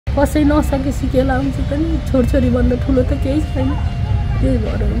कसै नसकेपछि के लाउँछ त नि छोरछोरी भन्दा ठुलो त केही छैन त्यही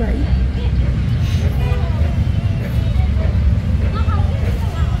भएर भाइ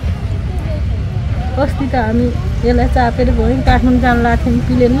अस्ति त हामी यसलाई चापेर गयौँ काठमाडौँ जान लाग्थ्यौँ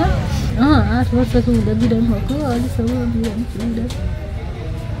प्लेनमा 8 वर्षको हुँदा बिरामी भएको अहिलेसम्म बिरामी हुँदैन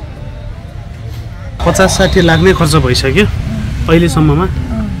 50-60 लाख नै खर्च भइसक्यो अहिलेसम्ममा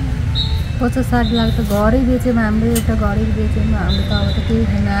 50-60 लाख त घरै बेच्यौँ हाम्रो एउटा घरै बेच्यौँ हाम्रो त अब त केही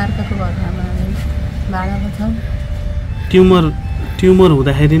छैन अर्काको घरमा हामी भाडामा छौँ ट्युमर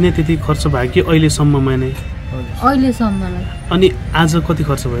हुँदाखेरि नै त्यति खर्च भयो कि अहिलेसम्ममा नै अहिलेसम्मलाई अनि आज कति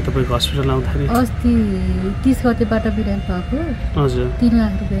खर्च भयो तपाईँको हस्पिटल आउँदाखेरि अस्ति 30 गतेबाट बिरामी भएको हजुर 3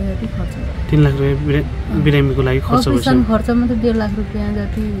 लाख रुपियाँ जति खर्च भयो 3 लाख रुपियाँ बिरामीको लागि खर्च भयो अपरेसन खर्चमा त 1.5 लाख रुपियाँ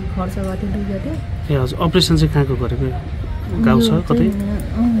जति खर्च भयो 2 गते ए हजुर अपरेसन चाहिँ कहाँको गरेको गाउँ छ कतै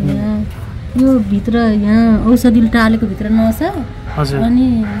यो भित्र यहाँ औषधि टालेको भित्र नसा हजुर अनि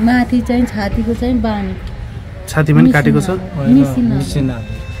माथि चाहिँ छातीको चाहिँ बानी छातीमा पनि काटेको छ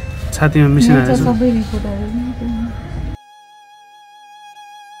छातीमा मिसिन आएको छ सबै रिपोर्टहरु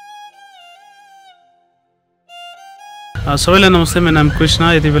सबैलाई नमस्ते मेरो नाम कृष्ण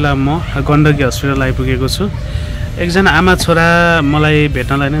यति बेला म गण्डकी हस्पिटल आइपुगेको छु एकजना आमा छोरा मलाई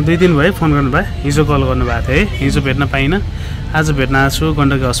भेट्नलाई नै 2 दिन भयो फोन गर्नुभयो हिजो कल गर्नुभएको थियो है हिजो भेट्न पाइनँ आज भेट्न आएको छु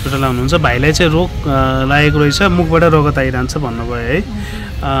गण्डकी हस्पिटल आउनुहुन्छ भाइलाई चाहिँ रोग लागेको रहेछ मुखबाट रगत आइरहन्छ भन्नुभयो है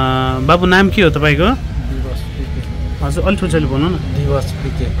बाबु नाम के हो तपाईँको हजुर अलि ठुलो बोल्नु न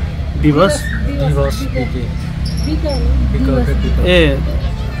दिवस ए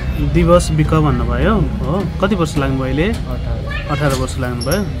दिवस बिक भन्नुभयो हो कति वर्ष लाग्नुभयो अहिले 18 वर्ष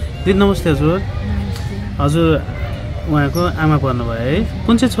लाग्नुभयो दिदी नमस्ते हजुर हजुर उहाँको आमा पर्नुभयो है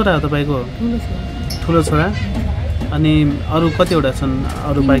कुन चाहिँ छोरा हो तपाईँको ठुलो छोरा अनि अरू कतिवटा छन्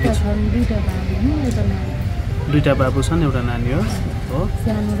अरू बाइक दुईटा बाबु छन् एउटा नानी हो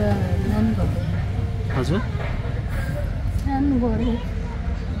हजुर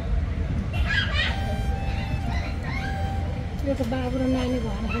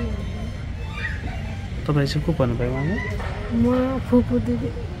तपाईँ चाहिँ को भन्नुभयो उहाँले म फुपू दिदी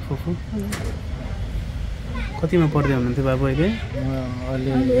फुपू कतिमा पढ्दै हुनुहुन्थ्यो बाबु अहिले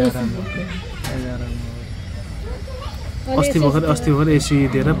अस्ति भर्खर एसी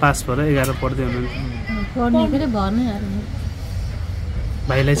दिएर पास भएर 11 पढ्दै हुनुहुन्थ्यो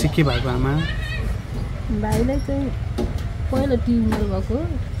भाइलाई चाहिँ के भएको आमा भाइलाई चाहिँ पहिला ट्युमर भएको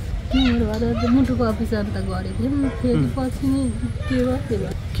ट्युमर भएर मुटुको अपरेसन त गरेको थियौँ फेरि पछि नै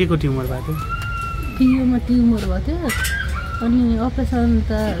के को ट्युमर भएको फियोमा ट्युमर भएको थियो अनि अपरेसन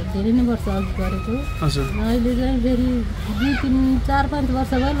त धेरै नै वर्ष अघि गरेको हजुर अहिले चाहिँ फेरि 2-3-4-5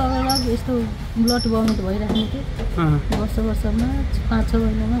 वर्ष भयो लगभग यस्तो ब्लड बमिट भइराख्ने थियो वर्षमा 5-6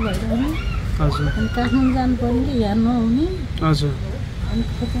 महिनामा भइरहने हजुर अनि काठमाडौँ जानुपर्ने कि यहाँ नआउने हजुर अनि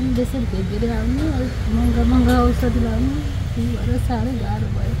कतै देशहरू भेटेर आउने महँगा औषधि लाउने त्यही भएर साह्रै गाह्रो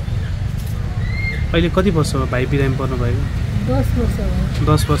भयो अहिले कति वर्ष भयो भाइ बिरामी पर्नु भएको 10 वर्ष भयो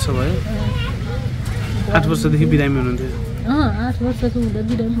 10 वर्ष भयो 8 वर्षदेखि बिरामी हुनुहुन्थ्यो 8 वर्षको हुँदा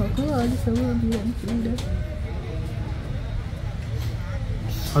बिरामी भएको अहिलेसम्म बिरामी हुँदैन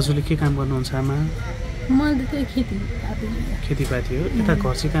हजुरले के काम गर्नुहुन्छ आमा मैले त्यही खेतीपाती हो यता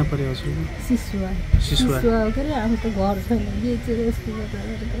घर चाहिँ कहाँ पर्यो हजुर सिसुवा हो के अरे हामी त घर छैन बेचेर यस्तो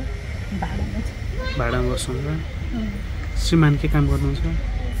भाडामा बस्नुहुन्छ श्रीमान के काम गर्नुहुन्छ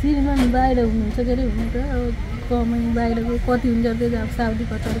श्रीमान बाहिर हुनुहुन्छ के अरे हुनु त अब कमाइ बाहिरको कति हुन्छ त्यो अब साउदी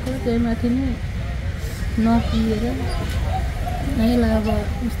कतारको त्यही माथि नै नपिएर यसलाई अब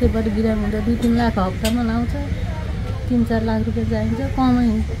उस्तैबाट बिरामी हुँदा 2-3 लाख हप्तामा लाउँछ 3-4 लाख रुपियाँ चाहिन्छ कमाइ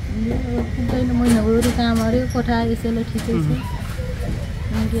पुग्दैन महिनाभरि काम अऱ्यो कोठा यसैलाई ठिकै छ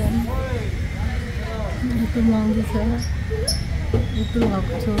यत्रो महँगी छ यत्रो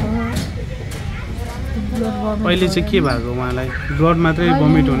भएको छोरा अहिले चाहिँ के भएको उहाँलाई ब्लड मात्रै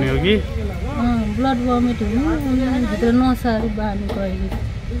भमिट हुने हो कि ब्लड भमिट हुने अनि भित्र नसाहरू बाँधेको अहिले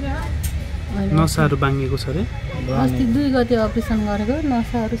नसाहरू बाँगेको छ अरे अस्ति 2 गते अपरेसन गरेको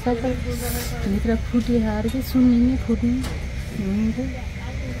नसाहरू सबै भित्र फुटिहार कि सुन्ने फुट्ने हुन्थ्यो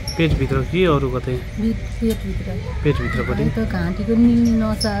पेटभित्र कि अरू कतै पेटभित्रपट्टि त घाँटीको निल्ने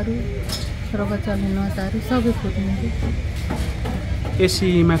नसाहरू रगत चल्ने नसाहरू सबै फुट्ने थियो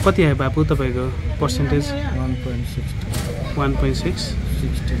एसीमा कति आयो बाबु तपाईँको पर्सेन्टेज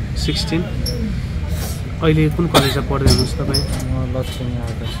 1.16 अहिले कुन कलेजमा पढ्दै हुनुहुन्छ तपाईँ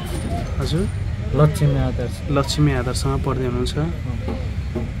हजुर लक्ष्मी आदर्शमा पढ्दै हुनुहुन्छ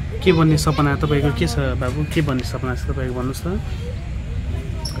के भन्ने सपना तपाईँको के छ बाबु के भन्ने सपना छ तपाईँको भन्नुहोस् त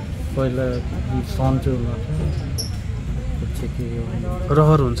पहिला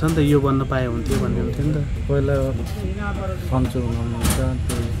रहर हुन्छ नि त यो बन्न पाए हुन्थ्यो भन्ने हुन्थ्यो नि त पहिला सन्चो हुनुहुन्छ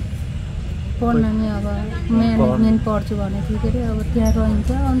पढ्न नि अब म्यानेजमेन्ट पढ्छु भनेको थियो के अरे अब त्यहाँ रहन्छ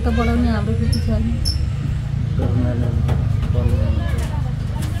अन्त बढाउने हाम्रो त्यति छैन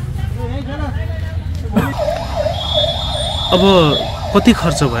अब कति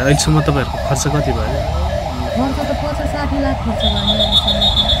खर्च भयो अहिलेसम्म तपाईँहरूको खर्च कति भयो खर्च त 50-60 लाख खर्च भयो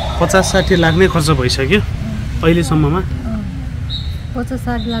 50-60 लाख नै खर्च भइसक्यो अहिलेसम्ममा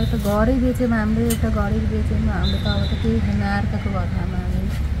 50-60 लाख त घरै बेच्यौँ हाम्रो एउटा घरै बेच्यौँ हाम्रो त अब त केही छैन अर्काको घरमा हामी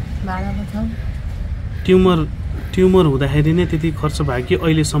भाडामा छौँ ट्युमर हुँदाखेरि नै त्यति खर्च भयो कि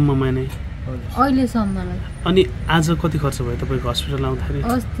अहिलेसम्ममा नै अहिलेसम्मलाई अनि आज कति खर्च भयो तपाईँको हस्पिटल आउँदाखेरि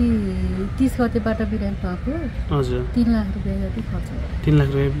अस्ति 30 गतेबाट बिरामी भएको हजुर 3 लाख रुपियाँ जति खर्च भयो 3 लाख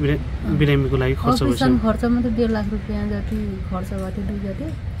रुपियाँ बिरामीको लागि खर्च भयो अपरेसन खर्च मात्रै 1.5 लाख रुपियाँ जति खर्च भयो दुई जति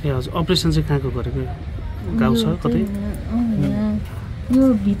ए हजुर अपरेसन चाहिँ कहाँको गरेको गाउँ छ कतै यो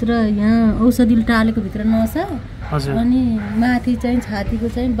भित्र यहाँ औषधिले टालेको भित्र नसा हजुर अनि माथि चाहिँ छातीको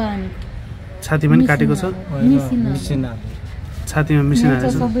चाहिँ बानी छातीमा नि काटेको छ छातीमा मिसिन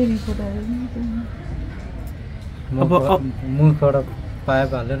हालेको छ सबै रिपोर्टहरु अब मुखबाट पाइप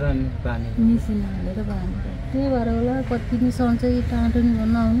हालेर अनि बानी मिसिन हालेर बानी त्यही भएर होला कति नि सन्चै टाँटो नि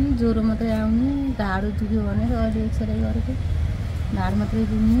भन्न आउने ज्वरो मात्रै आउने ढाडो दुख्यो भनेर अहिले एक्सरे गरेको ढाड मात्रै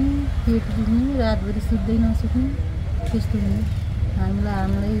दुख्ने पेट दुख्ने रातभरि सुत्दै नसुत्ने त्यस्तो हुने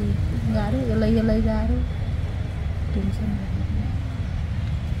हामीलाई गाह्रो यसलाई गाह्रो टेन्सन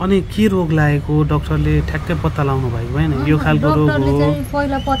अनि के रोग लागेको डाक्टरले ठ्याक्कै पत्ता लगाउनु भएको भएन यो खालको रोग हो चाहिँ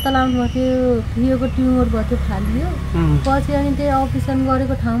पहिला पत्ता लगाउनु भएको थियो ट्युमर भएको थालियो पछि अनि त्यही अपरेसन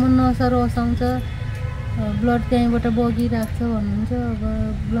गरेको ठाउँमा नसा रसाउँछ ब्लड त्यहीँबाट बगिरहेको छ भन्नुहुन्छ अब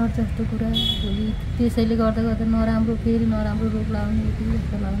ब्लड जस्तो कुरा भोलि त्यसैले गर्दा गर्दा नराम्रो फेरि नराम्रो रोग लाग्ने यति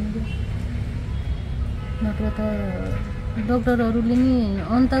जस्तो लाग्ने नत्र त डक्टरहरूले नि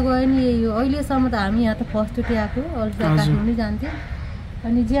अन्त गयो नि यही हो अहिलेसम्म त हामी यहाँ त फर्स्टचोटि आएको अल्ट्रा काट्नु जान्थ्यो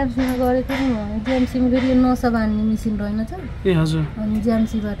अनि जिएमसीमा गरेको नि जिएमसीमा फेरि यो नसा बान्ने मेसिन रहेनछ ए हजुर अनि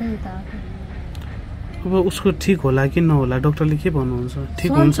जिएमसीबाट यता आएको अब उसको ठिक होला कि नहोला डक्टरले के भन्नुहुन्छ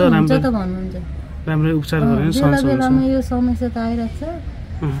ठिक हुन्छ राम्रो त भन्नुहुन्छ राम्रै उपचार गरेर सन्चो बेलामा यो समस्या त आइरहेको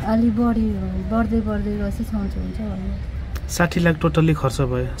छ अलि बढ्दै गएपछि सन्चो हुन्छ भन्नु 60 लाख टोटल्ली खर्च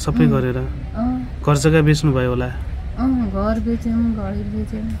भयो सबै गरेर घर जग्गा बेच्नु भयो होला घर बेच्यौँ घडी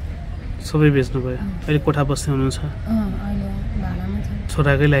बेच्यौँ सबै बेच्नु भयो अहिले कोठा बस्दै हुनुहुन्छ अहिले भाडामा छ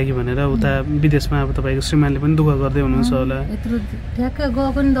छोराकै लागि भनेर उता विदेशमा अब तपाईँको श्रीमानले पनि दुःख गर्दै हुनुहुन्छ होला यत्रो ठ्याक्कै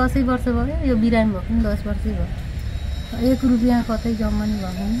गएको नि 10 वर्ष भयो यो बिरामी भएको नि 10 वर्षै भयो 1 रुपियाँ कतै जम्मा नि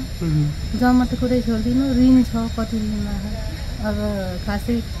भएन जम्मा त कुरै छोड्दिनु ऋण छ कति ऋण लाग्यो अब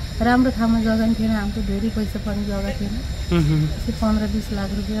खासै राम्रो ठाउँमा जग्गा नि थिएन हाम्रो धेरै पैसा पर्ने जग्गा थिएन 15-20 लाख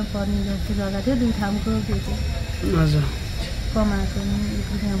रुपियाँ पर्ने जस्तो जग्गा थियो दुई ठाउँको बेच्यो हजुर कमाएको नि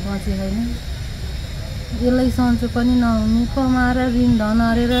 1 रुपियाँ बचे छैन यसलाई सन्चो पनि नहुने कमाएर ऋण धन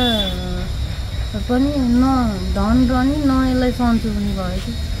हारेर पनि न धन रहने न यसलाई सन्चो हुने भयो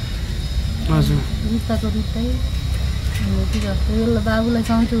कि हजुर रित्ताको रित्तै हुने कि जस्तो यसलाई बाबुलाई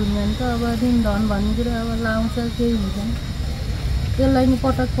सन्चो हुने भने त अब ऋण धन भन्ने कुरा अब लाउँछ केही हुँदैन त्यसलाई नि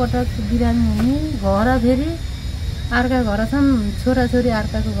पटक बिरामी हुने घर फेरि अर्का घर छन् छोराछोरी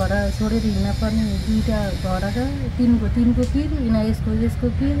अर्काको घर छोडेर हिँड्न पर्ने दुईवटा घर छ तिनको पिर यिनीहरू यसको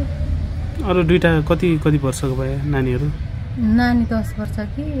पिर अरू दुईवटा कति वर्षको भयो नानीहरू नानी 10 वर्ष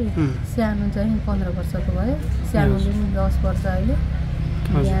कि सानो चाहिँ 15 वर्षको भयो सानोले नि 10 वर्ष अहिले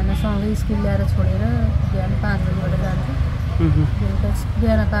बिहान सँगै स्कुल ल्याएर छोडेर बिहान 5 बजीबाट जान्छ बेलुका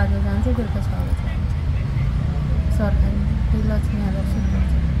बिहान 5 बजी जान्छ बेलुका 6 बजी जान्छ सरकारी त्यही लक्ष्मी आदर्श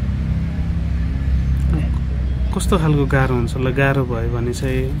कस्तो खालको गाह्रो हुन्छ होला गाह्रो भयो भने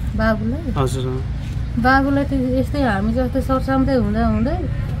चाहिँ बाबुलाई हजुर बाबुलाई त यस्तै हामी जस्तै सरसाम्दै हुँदै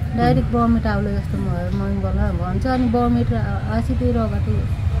डाइरेक्ट बमेट आउले जस्तो मैला भन्छ अनि बमेट आसी त्यही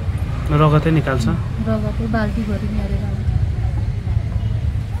रगतै निकाल्छ रगतै बाल्टी भरि मारेर आउँछ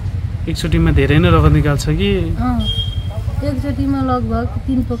एकचोटिमा धेरै नै रगत निकाल्छ कि एकचोटिमा लगभग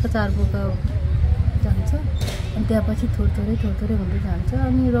 3 पोका 4 पोका जान्छ अनि त्यसपछि थोरै हुँदै जान्छ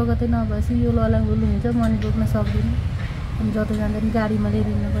अनि रगतै नभएपछि यो ललाङलुलु हुन्छ मनी बोक्न सक्दैन अनि जति जाँदा नि गाडीमा लिएर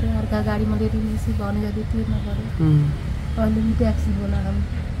हिँड्नु पऱ्यो अर्का गाडीमा लिएर हिँडेपछि भने जति तिर्नु पऱ्यो अहिले नि ट्याक्सी बोलाएर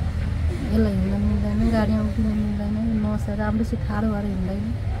यसलाई हिँड्न मिल्दैन गाडीमा उठ्न मिल्दैन नसा राम्रोसित ठाडो भएर हिँड्दैन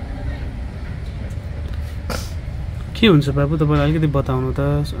के हुन्छ बाबु तपाईँलाई अलिकति बताउनु त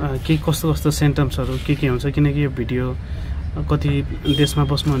के कस्तो सिम्टम्सहरू के हुन्छ किनकि यो भिडियो कति देशमा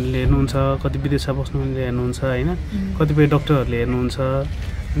बस्नुहुनेले हेर्नुहुन्छ कति विदेशमा बस्नुहुनेले हेर्नुहुन्छ होइन कतिपय डक्टरहरूले हेर्नुहुन्छ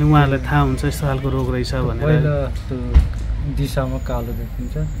अनि उहाँहरूलाई थाहा हुन्छ यस्तो खालको रोग रहेछ भनेर पहिला दिशामा कालो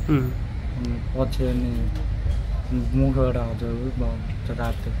देखिन्छ पछि अनि मुखबाट आउँछ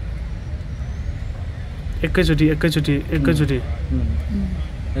रातो एकैचोटि एकैचोटि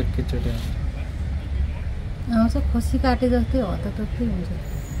आउँछ खसी काटे जस्तै हतततै हुन्छ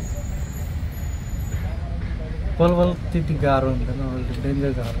पलपल त्यति गाह्रो हुँदैन अहिले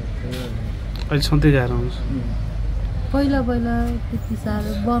डेन्जर गाह्रो हुन्छ अहिले सधैँ गाह्रो हुन्छ पहिला पहिला त्यति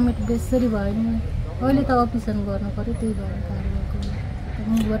साह्रो बमेट बेसरी भयो नि अहिले त अपरेसन गर्नु पऱ्यो त्यही भएर गाह्रो भएको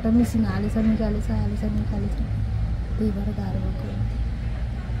मुखबाट मिसिन हालेछ निकालेछ त्यही भएर गाह्रो भएको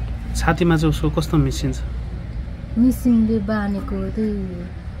छातीमा चाहिँ उसको कस्तो मिसिन छ मिसिनले बाँधेको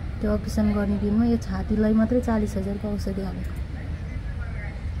त्यो अपरेसन गर्ने दिनमा यो छातीलाई मात्रै 40,000 को औषधि हालेको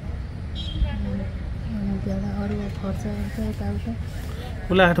अनि त्यहाँबाट अरू खर्च हुन्छ यताउता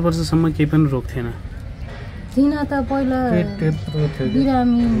उसलाई 8 वर्षसम्म केही पनि रोग थिएन त पहिला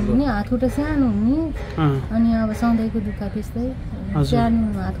बिरामी हुने हातखुट्टा सानो हुने अनि अब सधैँको दुःख त्यस्तै सानो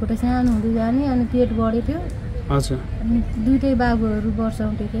हातखुट्टा सानो हुँदै जाने अनि पेट बढेको थियो हजुर अनि दुईटै बाबुहरू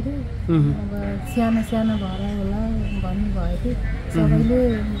वर्षाउँथ्यो के अरे अब सानो सानो भएर होला भन्ने भयो कि सबैले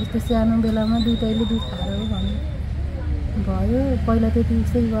यस्तो सानो बेलामा दुईटैले दुध खाएर हो भन्ने भयो पहिला त्यति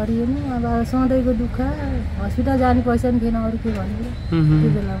उस्तै गरिएन अब सधैँको दुःख हस्पिटल जाने पैसा पनि थिएन अरू के भन्ने त्यो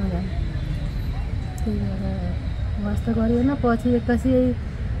बेलामा जाने त्यही भएर वास्ता गरिएन पछि एक्कासी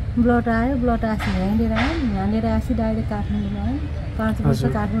ब्लड आयो ब्लड आसी यहाँनिर आसी डाइरेक्ट काठमाडौँ आयो 5 वर्ष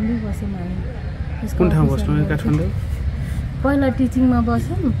काठमाडौँ बस्यौँ हामी कुन ठाउँ बस्नु काठमाडौँ पहिला टिचिङमा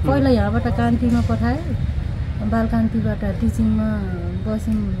बस्यौँ पहिला यहाँबाट कान्तिमा पठायो बालकान्तिबाट टिचिङमा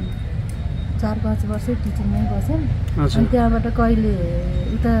बस्यौँ 4-5 वर्ष टिचिङमै बस्यौँ अनि त्यहाँबाट कहिले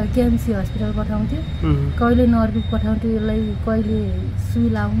उता केएमसी हस्पिटल पठाउँथ्यो कहिले नर्बिक पठाउँथ्यो यसलाई कहिले सुई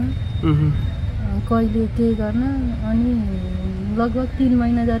लाउन कहिले के गर्न अनि लगभग 3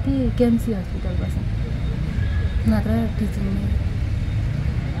 महिना जति केएमसी हस्पिटल बस्यौँ नत्र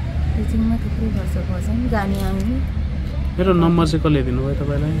टिचिङमा थुप्रै वर्ष बस्यौँ जाने आउने मेरो नम्बर चाहिँ कसले दिनुभयो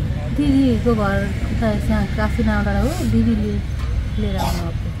तपाईँलाई दिदीको घर उता यहाँ काफिना डाँडा हो दिदीले लिएर आउनु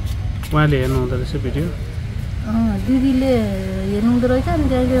उहाँले हेर्नु हुँदो रहेछ भिडियो दिदीले हेर्नु हुँदो रहेछ अनि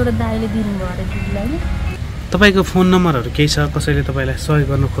त्यहाँदेखि एउटा दाइले दिनुभयो अरे दिदीलाई नि तपाईँको फोन नम्बरहरू केही छ कसैले तपाईँलाई सहयोग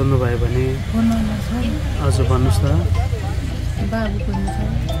गर्न खोज्नुभयो भने फोन नम्बर छ हजुर भन्नुहोस् त बाबुको छ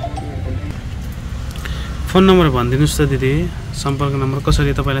फोन नम्बर भनिदिनुहोस् त दिदी सम्पर्क नम्बर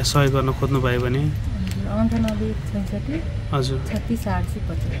कसैले तपाईँलाई सहयोग गर्न खोज्नुभयो भने 98 हजुर 36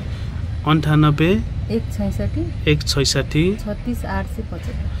 875 98 166 166 36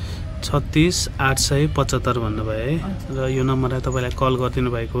 875 36,875 भन्नुभयो है र यो नम्बरलाई तपाईँलाई कल गरिदिनु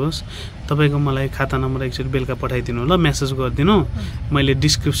भएको होस् तपाईँको मलाई खाता नम्बर एकचोटि बेलुका पठाइदिनु ल मेसेज गरिदिनु मैले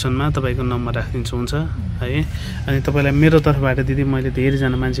डिस्क्रिप्सनमा तपाईँको नम्बर राखिदिन्छु हुन्छ है अनि तपाईँलाई मेरो तर्फबाट दिदी मैले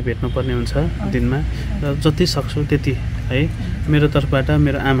धेरैजना मान्छे भेट्नुपर्ने हुन्छ दिनमा र जति सक्छु त्यति है मेरो तर्फबाट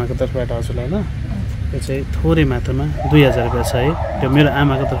मेरो आमाको तर्फबाट हजुरलाई ल यो चाहिँ थोरै मात्रामा 2000 रुपियाँ छ है त्यो मेरो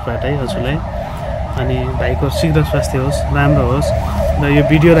आमाको तर्फबाट है हजुरलाई अनि भाइको शीघ्र स्वास्थ्य होस् राम्रो होस् र यो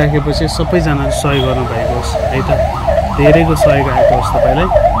भिडियो राखेपछि सबैजनाले सहयोग गर्नुभएको होस् है त धेरैको सहयोग आएको होस् तपाईँलाई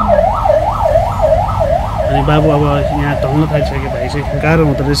अनि बाबु अब यहाँ ढल्न थालिसक्यो भाइ चाहिँ गाह्रो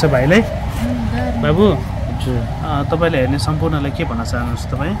हुँदो रहेछ भाइलाई बाबु तपाईँले हेर्ने सम्पूर्णलाई के भन्न चाहनुहुन्छ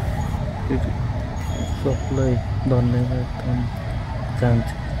तपाईँ सबलाई धन्यवाद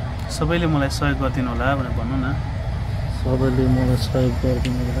चाहन्छु सबैले मलाई सहयोग गरिदिनु होला भनेर भन्नु न सबैले मलाई सहयोग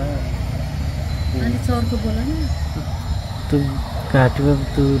गरिदिनु होला अनि चर्को बोला नि त्यो घाँटीमा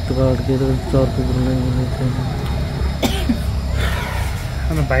त्यो अड्केर चर्को बोल्न छैन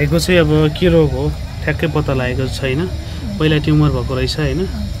अनि भाइको चाहिँ अब के रोग हो ठ्याक्कै पत्ता लागेको छैन पहिला ट्युमर भएको रहेछ होइन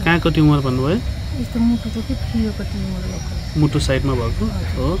कहाँको ट्युमर भन्नुभयो यस्तो मुटुको कि फियोको ट्युमर भएको मुटु साइडमा भएको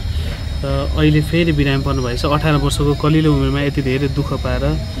हो र अहिले फेरि बिरामी पर्नु भएछ 18 वर्षको कलिलो उमेरमा यति धेरै दुःख पाएर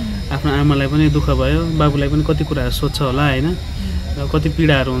आफ्नो आमालाई पनि दुःख भयो बाबुलाई पनि कति कुराहरू सोध्छ होला होइन र कति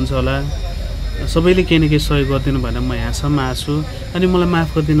पीडाहरू हुन्छ होला सबैले केही न केही सहयोग गरिदिनु भएन म यहाँसम्म आछु अनि मलाई माफ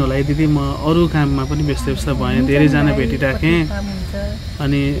गरिदिनु होला है दिदी म अरू काममा पनि व्यस्त भएँ धेरैजना भेटिराखेँ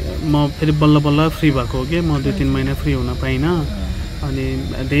अनि म फेरि बल्ल बल्ल फ्री भएको हो कि म 2-3 महिना फ्री हुन पाइनँ अनि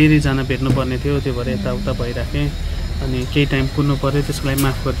धेरैजना भेट्नुपर्ने थियो त्यो भएर यताउता भइराखेँ अनि केही टाइम कुद्नु पऱ्यो त्यसको लागि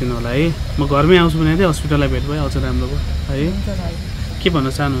माफ गरिदिनु होला है म घरमै आउँछु भने चाहिँ हस्पिटललाई भेट भयो अझ राम्रो भयो है के भन्न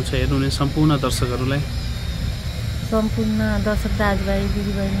चाहनुहुन्छ हेर्नुहुने सम्पूर्ण दर्शकहरूलाई सम्पूर्ण दर्शक दाजुभाइ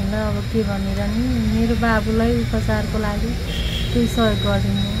दिदीबहिनीलाई अब के भनेर नि मेरो बाबुलाई उपचारको लागि केही सहयोग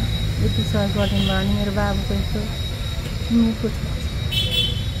गरिदिनु यति सहयोग गरिदिनु भयो भने मेरो बाबुको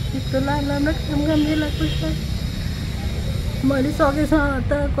यस्तो राम्रो काम गर्ने लाग्छ मैले सकेसम्म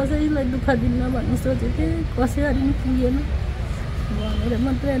त कसैलाई दुःख दिन्न भन्ने सोचेको थिएँ कसैले पनि पुगेन भनेर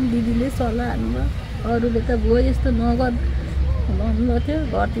मात्रै अनि दिदीले सल्लाह हान्नुभयो अरूले त भयो यस्तो नगर भन्नुभएको थियो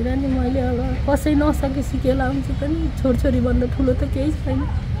घरतिर नि मैले अब कसै नसके सिकेर आउँछ त नि छोरछोरीभन्दा ठुलो त केही छैन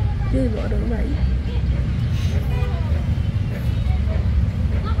त्यही भएर भाइ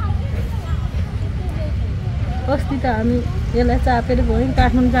अस्ति त हामी यसलाई चापेर गयौँ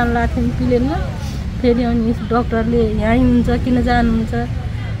काठमाडौँ जानु लागेको थियौँ प्लेनमा फेरि अनि डक्टरले यहीँ हुन्छ किन जानुहुन्छ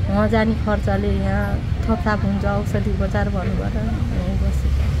उहाँ जाने खर्चले यहाँ थपथाप हुन्छ औषधि उपचार भन्नुभयो यहीँ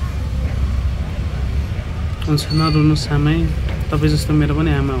बसेँ हुन्छ नरुनु सामै तपाईँ जस्तो मेरो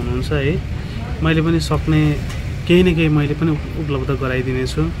पनि आमा हुनुहुन्छ है मैले पनि सक्ने केही न केही मैले पनि उपलब्ध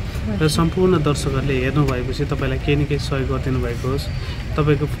गराइदिनेछु र सम्पूर्ण दर्शकहरूले हेर्नु भएपछि तपाईँलाई केही न केही सहयोग गरिदिनु भएको होस्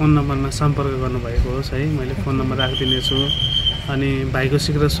तपाईँको फोन नम्बरमा सम्पर्क गर्नुभएको होस् है मैले फोन नम्बर राखिदिनेछु अनि भाइको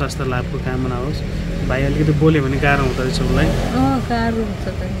शीघ्र स्वास्थ्य लाभको कामना होस् भाइ अलिकति बोल्यो भने गाह्रो हुँदो रहेछ उसलाई गाह्रो हुन्छ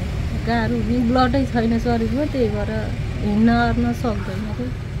त नि गाह्रो नि ब्लडै छैन शरीरमा त्यही भएर हिँड्न अर्न सक्दैन कि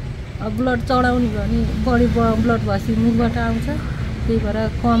अब ब्लड चढाउने भयो भने बढी ब्लड भएपछि मुखबाट आउँछ त्यही भएर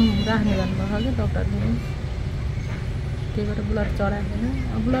कम राख्ने भन्नुभएको क्या डक्टरले त्यही भएर ब्लड चढाएन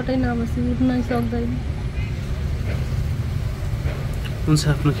अब ब्लडै नभएपछि उठ्नै सक्दैन हुन्छ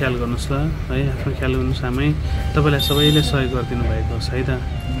आफ्नो ख्याल गर्नुहोस् ल है आफ्नो ख्याल गर्नुहोस् आमै तपाईँलाई सबैले सहयोग गरिदिनु भएको होस् है त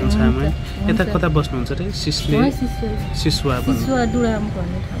हुन्छ आमै यता कता बस्नुहुन्छ अरे सिसुवा डुडाम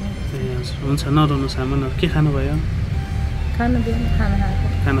भन्ने ठाउँ हुन्छ नरुनुहोस् आमा के खानुभयो खाना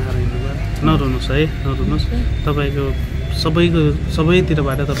खाएर हिँड्नुभयो नरुनुहोस् है नरुनुहोस् तपाईँको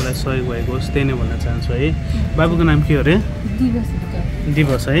सबैतिरबाट तपाईँलाई सहयोग भएको होस् त्यही नै भन्न चाहन्छु है बाबुको नाम के हो अरे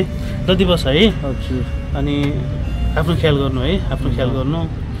दिवस है ल दिवस है हजुर अनि आफ्नो ख्याल गर्नु है आफ्नो ख्याल गर्नु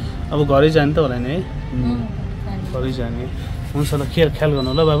अब घरै जाने त होला नि है घरै जाने हुन्छ ल ख्याल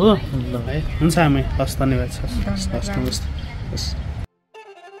गर्नु ल बाबु ल है हुन्छ आमै हस् धन्यवाद छ हस्